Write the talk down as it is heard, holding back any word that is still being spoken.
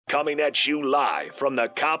Coming at you live from the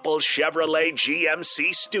Coppel Chevrolet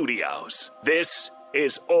GMC studios. This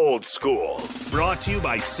is Old School, brought to you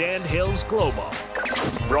by Sandhills Global.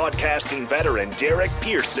 Broadcasting veteran Derek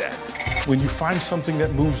Pearson. When you find something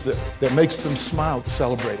that moves them, that makes them smile,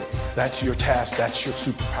 celebrate it. That's your task, that's your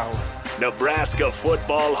superpower. Nebraska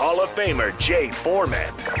Football Hall of Famer Jay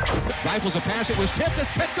Foreman. Rifles a pass, it was tipped,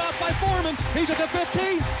 it's picked off by Foreman. He's at the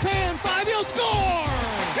 15, 10, 5, he'll score!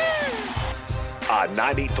 On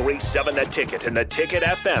 93.7 The Ticket and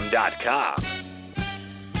theticketfm.com.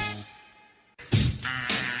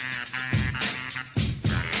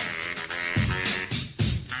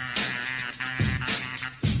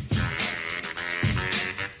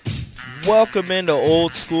 Welcome into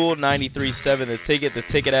Old School 93.7 The Ticket,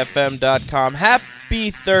 theticketfm.com.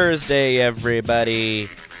 Happy Thursday, everybody.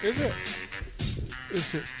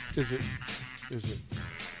 Is it?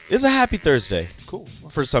 It's a happy Thursday. Cool.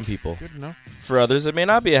 For some people. Good enough. For others, it may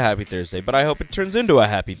not be a happy Thursday, but I hope it turns into a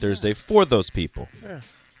happy Thursday for those people. Yeah.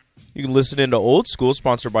 You can listen into Old School,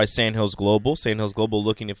 sponsored by Sandhills Global. Sandhills Global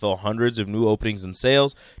looking to fill hundreds of new openings in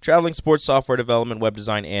sales, traveling, sports, software development, web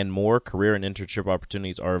design, and more. Career and internship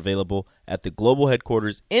opportunities are available at the global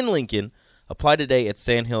headquarters in Lincoln. Apply today at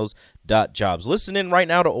sandhills.jobs. Listen in right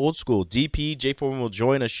now to Old School. DP, Jay Foreman will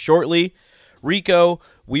join us shortly. Rico,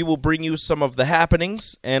 we will bring you some of the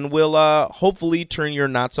happenings, and we'll hopefully turn your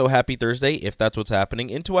not-so-happy Thursday, if that's what's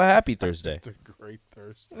happening, into a happy Thursday. It's a great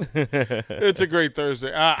Thursday. It's a great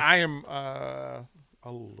Thursday. I am a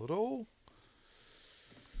little,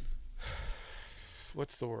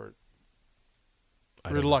 what's the word?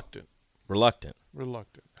 Reluctant. Reluctant.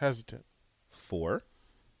 Hesitant. For?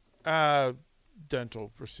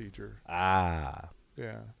 Dental procedure. Ah.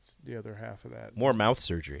 Yeah, it's the other half of that. More mouth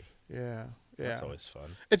surgery. Yeah. That's always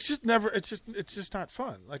fun. It's just not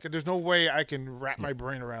fun. Like, there's no way I can wrap my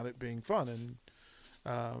brain around it being fun, and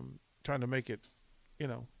trying to make it,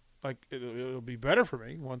 like it'll be better for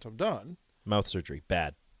me once I'm done. Mouth surgery,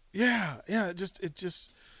 bad. Yeah. It just,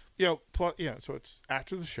 so it's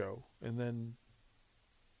after the show, and then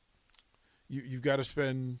you've got to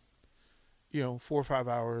spend, 4 or 5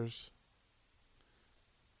 hours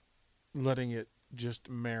letting it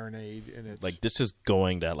just marinate in its, like, this is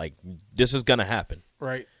going to happen,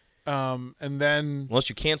 right? And then unless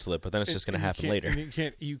you cancel it, but then it's just going to happen later. And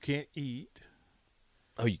you can't eat.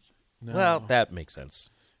 Oh, no. Well, that makes sense.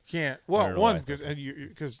 Can't. Well, one,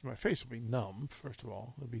 because my face will be numb. First of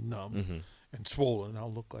all, it'll be numb and swollen.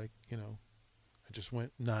 I'll look like I just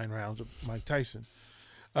went 9 rounds of Mike Tyson.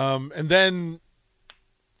 And then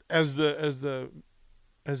as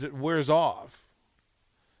it wears off,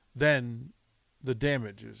 then the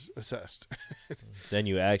damage is assessed. Then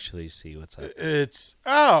you actually see what's happening. It's,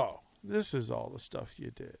 this is all the stuff you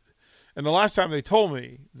did. And the last time they told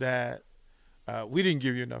me that we didn't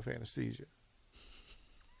give you enough anesthesia.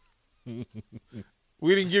 We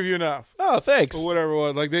didn't give you enough. Oh, thanks. Or whatever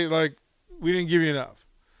it was. We didn't give you enough.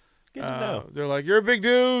 Good to know. They're like, you're a big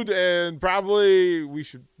dude, and probably we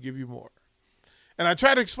should give you more. And I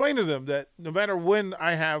try to explain to them that no matter when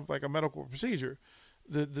I have, like, a medical procedure,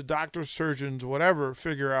 the doctors, surgeons, whatever,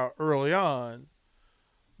 figure out early on,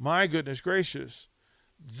 my goodness gracious,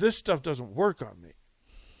 this stuff doesn't work on me.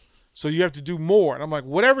 So you have to do more. And I'm like,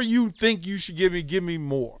 whatever you think you should give me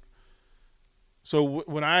more. So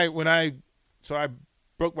I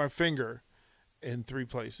broke my finger in 3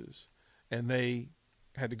 places, and they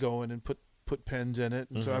had to go in and put pens in it.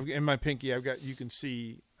 And so in my pinky, you can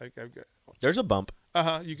see, I've got. There's a bump.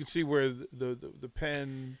 You can see where the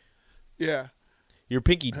pen, yeah. Your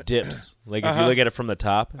pinky dips. Like, if you look at it from the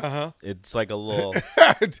top, it's like a little...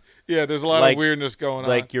 Yeah, there's a lot of weirdness going on.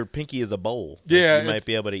 Like, your pinky is a bowl. Yeah. Like, you might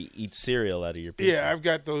be able to eat cereal out of your pinky. Yeah, I've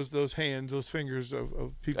got those hands, those fingers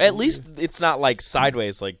of people. At least it's not, like,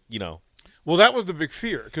 sideways, like, Well, that was the big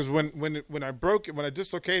fear, because when I broke it, when I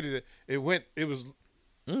dislocated it, it was...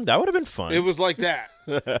 that would have been fun. It was like that.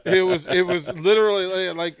 it was literally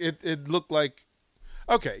like, it looked like...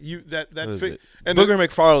 Okay, and Booger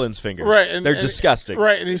McFarland's fingers, right? They're disgusting,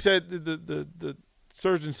 right? And he said the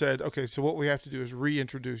surgeon said, okay, so what we have to do is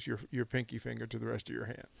reintroduce your pinky finger to the rest of your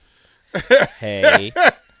hand.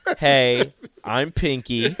 Hey, I'm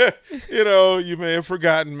Pinky. You may have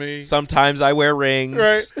forgotten me. Sometimes I wear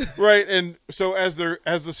rings. Right. And so as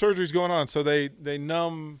the surgery's going on, so they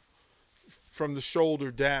numb from the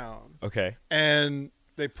shoulder down. Okay. And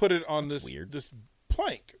they put it on this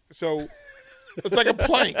plank. So. It's like a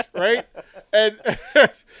plank, right? And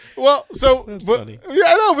that's funny. Yeah,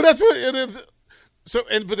 I know, but that's what it is. So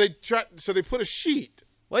they put a sheet.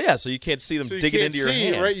 Well, yeah, so you can't see them digging into your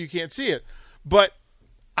hand, right? You can't see it. But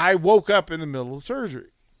I woke up in the middle of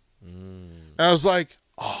surgery, and I was like,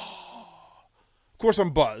 Of course,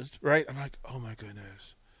 I'm buzzed, right? I'm like, oh my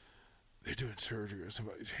goodness, they're doing surgery on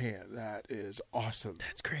somebody's hand. That is awesome.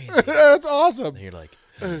 That's crazy. That's awesome. And you're like,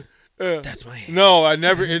 that's my hand. No,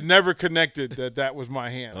 it never connected that was my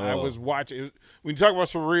hand. I Oh. was watching. When you talk about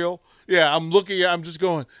surreal, yeah, I'm looking at. I'm just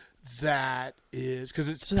going. That is because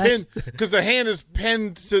it's So that's- pinned because the hand is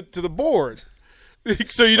pinned to the board,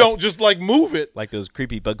 so you don't just like move it. Like those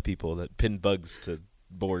creepy bug people that pin bugs to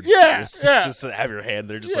boards. Yeah, just, yeah. Just to have your hand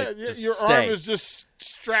there, just just your stay. arm is just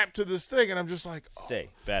strapped to this thing, and I'm just like, oh, Stay.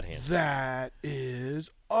 Bad hand. that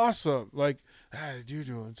is awesome. Like, you're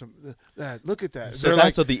doing some. That look at that. So They're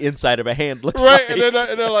that's like, what the inside of a hand looks right, like.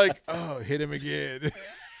 and they're like, oh, hit him again,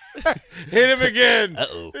 hit him again.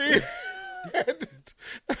 Uh-oh.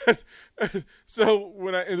 So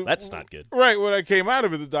when That's not good. Right, when I came out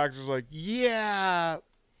of it, the doctor's like, yeah,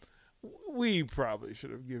 we probably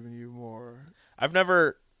should have given you more. I've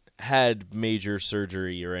never had major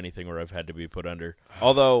surgery or anything where I've had to be put under.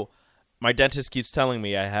 Although my dentist keeps telling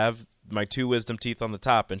me I have my 2 wisdom teeth on the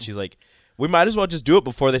top, and she's like, "We might as well just do it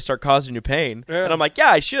before they start causing you pain." Yeah. And I'm like, "Yeah,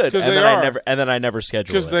 I should." 'Cause And they then are. I never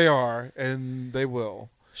schedule Because it. they are, and they will.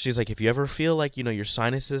 She's like, "If you ever feel like your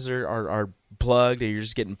sinuses are plugged, or you're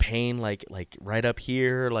just getting pain like right up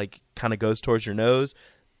here, like kind of goes towards your nose,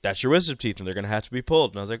 that's your wisdom teeth, and they're gonna have to be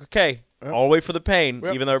pulled." And I was like, "Okay, Yep. I'll wait for the pain,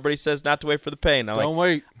 Yep. even though everybody says not to wait for the pain." I'm Don't like,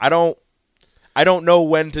 wait. I don't know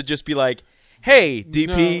when to just be like, "Hey,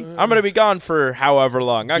 DP, No, I'm going to be gone for however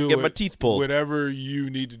long. I can Do get it my teeth pulled." Whatever you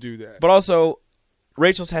need to do that. But also,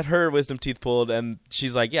 Rachel's had her wisdom teeth pulled, and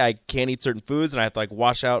she's like, "Yeah, I can't eat certain foods, and I have to like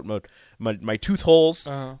wash out my tooth holes."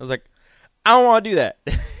 Uh-huh. I was like, "I don't want to do that."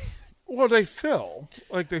 Well, they fill,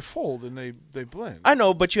 like they fold and they blend. I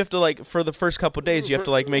know, but you have to like for the first couple days, you have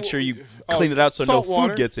to like make sure you clean it out so no salt water,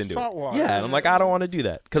 food gets into salt it. water, Yeah, and I'm like, yeah. I don't want to do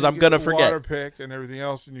that because You I'm get gonna the forget. water pick and everything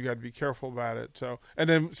else, and you got to be careful about it. So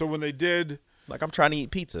when they did, Like I'm trying to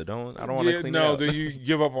eat pizza. I don't want to clean it no, out. you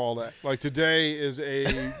give up all that. Like today is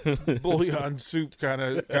a bouillon soup kind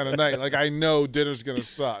of night. Like I know dinner's gonna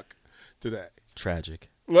suck today. Tragic.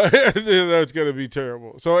 That's gonna be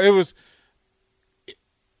terrible. So it was.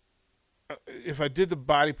 If I did the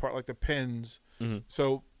body part, like the pins, Mhm.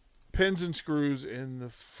 so pins and screws in the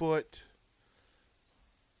foot,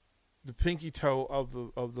 the pinky toe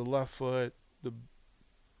of the left foot,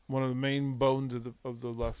 one of the main bones of the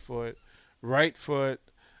left foot, right foot,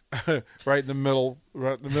 right in the middle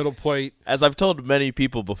plate. As I've told many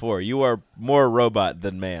people before, you are more robot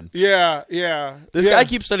than man. Yeah. This guy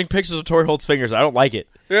keeps sending pictures of Torrey Holt's fingers. I don't like it.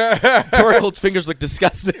 Yeah. Torrey Holt's fingers look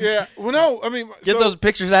disgusting. Yeah. Well, no, I mean, Get those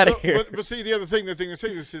pictures out of here. But see, the thing they're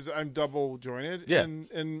saying is I'm double jointed Yeah.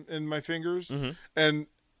 in my fingers, Mhm. and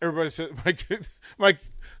everybody said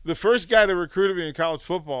the first guy that recruited me in college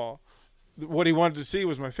football, what he wanted to see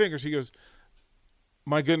was my fingers. He goes,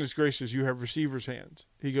 "My goodness gracious, you have receiver's hands."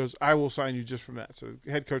 He goes, "I will sign you just from that." So the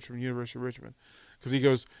head coach from the University of Richmond, because he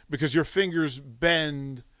goes, because your fingers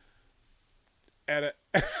bend at a.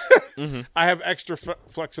 I have extra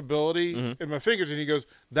flexibility in my fingers, and he goes,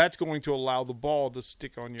 "That's going to allow the ball to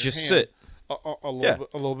stick on your Just hand sit. a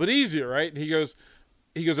little bit easier, right?" And he goes,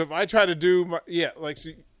 if I try to do my Yeah,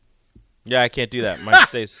 I can't do that. Mine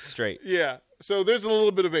stays straight. yeah. So there's a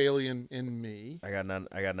little bit of alien in me. I got none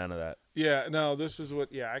of that. Yeah. No, this is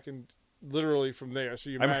what. Yeah, I can literally from there.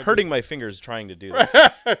 So you. I'm imagine- hurting my fingers trying to do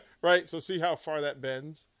this. right. So see how far that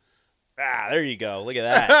bends. There you go. Look at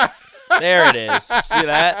that. There it is. See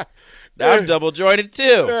that? Now I'm double jointed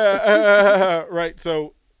too. Right.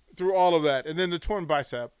 So through all of that, and then the torn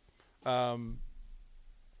bicep, I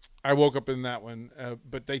woke up in that one,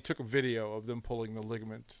 but they took a video of them pulling the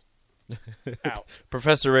ligaments out.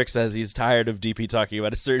 Professor Rick says he's tired of DP talking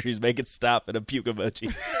about his surgeries. Make it stop and a puke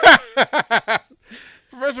emoji.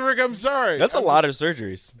 Professor Rick, I'm sorry. That's a lot of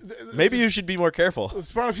surgeries. Maybe you should be more careful.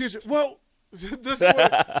 Spinal fusion. Well,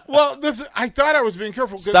 I thought I was being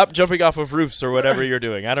careful. 'Cause Stop jumping off of roofs or whatever you're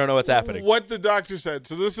doing. I don't know what's happening. What the doctor said.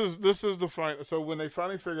 So this is the final. So when they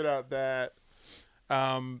finally figured out that,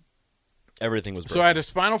 Everything was broken. so I had a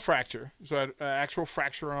spinal fracture. So I had an actual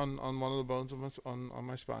fracture on one of the bones on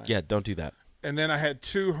my spine. Yeah, don't do that. And then I had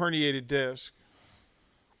 2 herniated discs.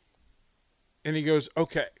 And he goes,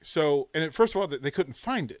 okay. So, and first of all, they couldn't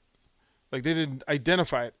find it. Like they didn't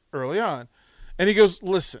identify it early on. And he goes,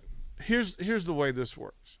 listen, here's the way this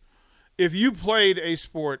works. If you played a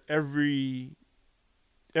sport every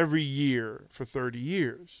year for 30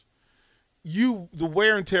 years, the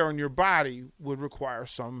wear and tear on your body would require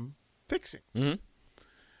some fixing. Mm-hmm.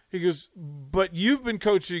 He goes, but you've been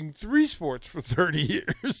coaching 3 sports for 30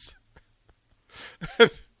 years.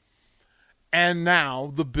 And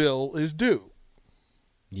now the bill is due.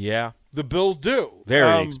 Yeah. The Bills do.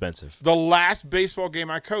 Very expensive. The last baseball game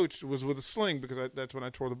I coached was with a sling because that's when I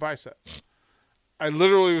tore the bicep. I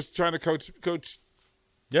literally was trying to coach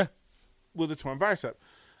Yeah. with a torn bicep.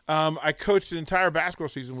 I coached an entire basketball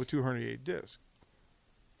season with 2 herniated discs.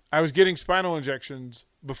 I was getting spinal injections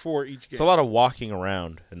before each game. It's a lot of walking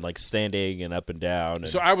around and like standing and up and down. And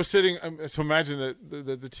So I was sitting. So imagine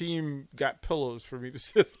that the team got pillows for me to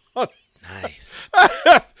sit on. nice.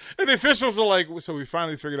 And the officials are like, so we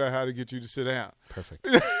finally figured out how to get you to sit down. Perfect.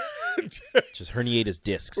 Just herniate his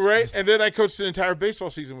discs. Right? And then I coached an entire baseball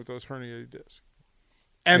season with those herniated discs.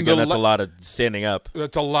 And Again, that's a lot of standing up.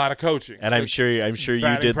 That's a lot of coaching. And I'm sure you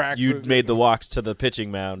made the walks to the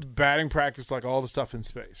pitching mound. Batting practice, like all the stuff in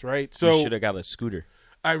space, right? So you should have got a scooter.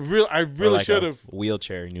 I really should have.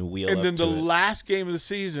 Wheelchair, new wheel. And up then to the it. last game of the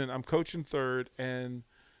season, I'm coaching third, and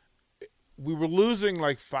we were losing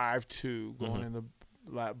like 5-2 going in the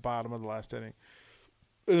bottom of the last inning.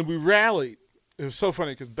 And then we rallied. It was so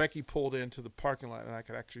funny because Becky pulled into the parking lot, and I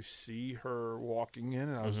could actually see her walking in,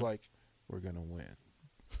 and I was like, we're going to win.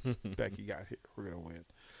 Becky got here. We're going to win.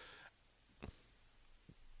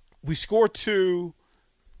 We score 2.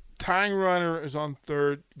 Tying runner is on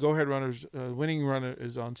third. Go-ahead runner's winning runner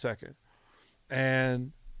is on second.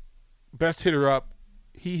 And best hitter up,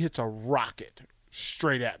 he hits a rocket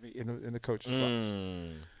straight at me in the coach's box.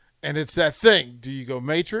 And it's that thing. Do you go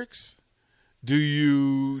Matrix? Do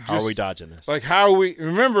you just, how are we dodging this? Like, how are we –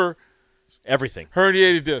 remember, everything.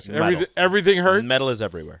 herniated disc. Everything hurts. Metal is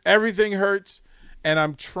everywhere. Everything hurts. And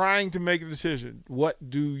I'm trying to make a decision. What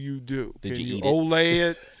do you do? Did Can you eat Olay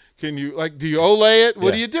it? Can you do you Olay it?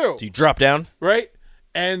 What do you do? Do you drop down? Right?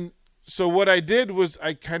 And so what I did was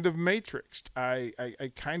I kind of matrixed. I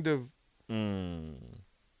kind of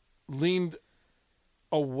leaned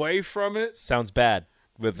away from it. Sounds bad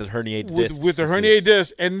with the herniated disc. With the herniated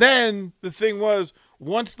disc. And then the thing was,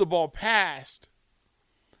 once the ball passed,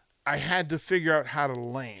 I had to figure out how to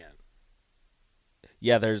land.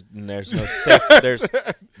 Yeah, there's no safe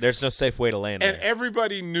there's no safe way to land And there.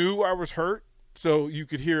 everybody knew I was hurt, so you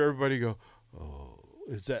could hear everybody go, "Oh,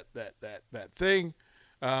 is that thing?"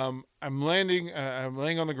 I'm landing. I'm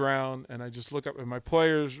laying on the ground, and I just look up, and my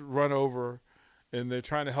players run over, and they're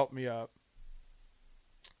trying to help me up.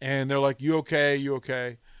 And they're like, "You okay? You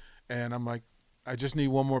okay?" And I'm like, "I just need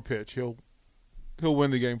one more pitch. He'll win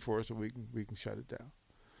the game for us, and we can shut it down."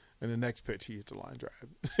 And the next pitch, he hits a line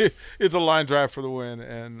drive. It's a line drive for the win,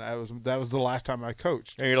 and that was the last time I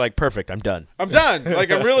coached. And you're like, perfect, I'm done. I'm done.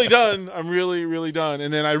 Like, I'm really done. I'm really, really done.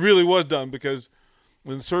 And then I really was done because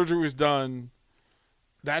when the surgery was done,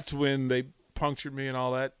 that's when they punctured me and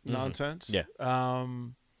all that nonsense. Yeah.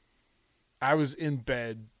 I was in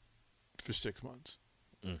bed for 6 months.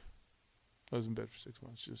 I was in bed for 6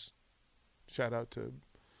 months. Just shout out to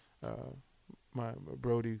my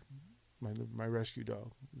Brody. My rescue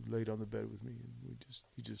dog laid on the bed with me, and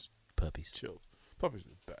he just Puppies. chilled. Puppies are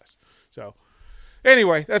the best. So,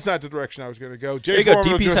 anyway, that's not the direction I was going to go. There you go.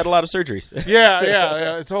 DP's had a lot of surgeries.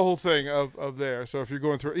 Yeah. It's a whole thing of there. So if you're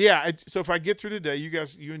going through, so if I get through today, you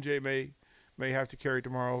and Jay may have to carry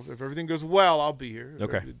tomorrow. If everything goes well, I'll be here.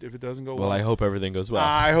 Okay. If it doesn't go well, I hope everything goes well.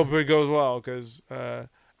 I hope it goes well because I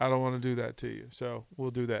don't want to do that to you. So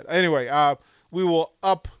we'll do that anyway. We will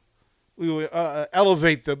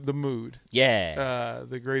elevate the mood. Yeah.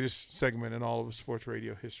 The greatest segment in all of sports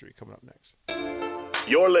radio history coming up next.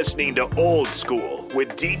 You're listening to Old School with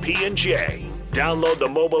DP and J. Download the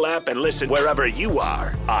mobile app and listen wherever you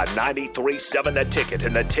are on 93.7 The Ticket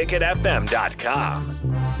and theticketfm.com.